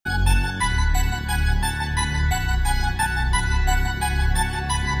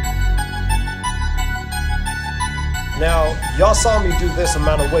y'all saw me do this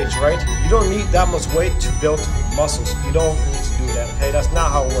amount of weights, right? You don't need that much weight to build muscles. You don't need to do that, okay? That's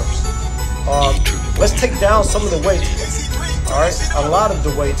not how it works. Let's take down some of the weight, all right? A lot of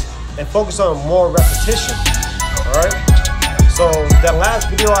the weight, and focus on more repetition, all right? So that last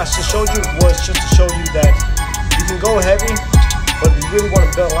video I just showed you was just to show you that you can go heavy, but if you really want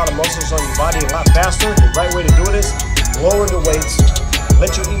to build a lot of muscles on your body a lot faster, the right way to do it is lower the weights,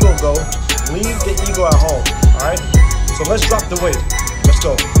 let your ego go, leave the ego at home, all right? So let's drop the weight. Let's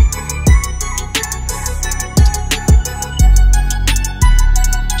go.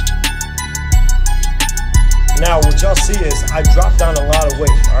 Now what y'all see is I dropped down a lot of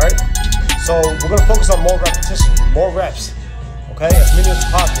weight, all right? So we're gonna focus on more repetition, more reps, okay? As many as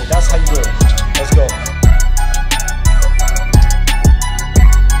possible. That's how you do it. Let's go.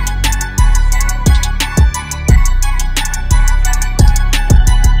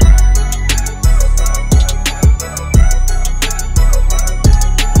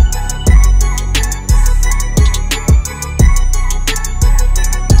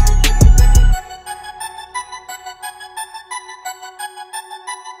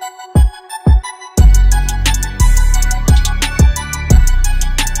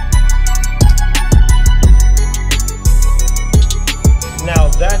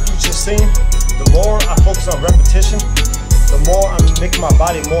 That you just seen, the more I focus on repetition, the more I'm making my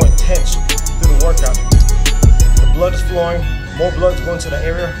body more intense through the workout. The blood is flowing, more blood is going to the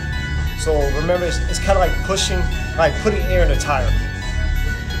area. So remember, it's kind of like pushing, like putting air in the tire.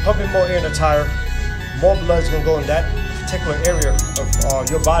 Pumping more air in the tire, more blood is going to go in that particular area of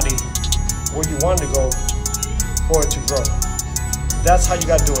your body where you want to go for it to grow. That's how you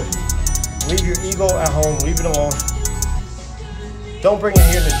got to do it. Leave your ego at home, leave it alone. Don't bring it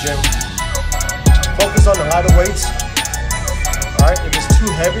here in the gym. Focus on the lighter weights. All right, if it's too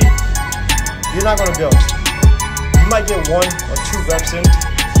heavy, you're not gonna build. You might get 1 or 2 reps in,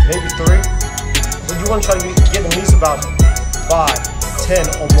 maybe 3, but you wanna try to get at least about 5, 10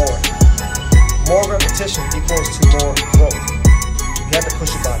 or more. More repetition equals to more growth. You have to push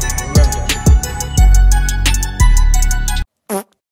your body, remember that.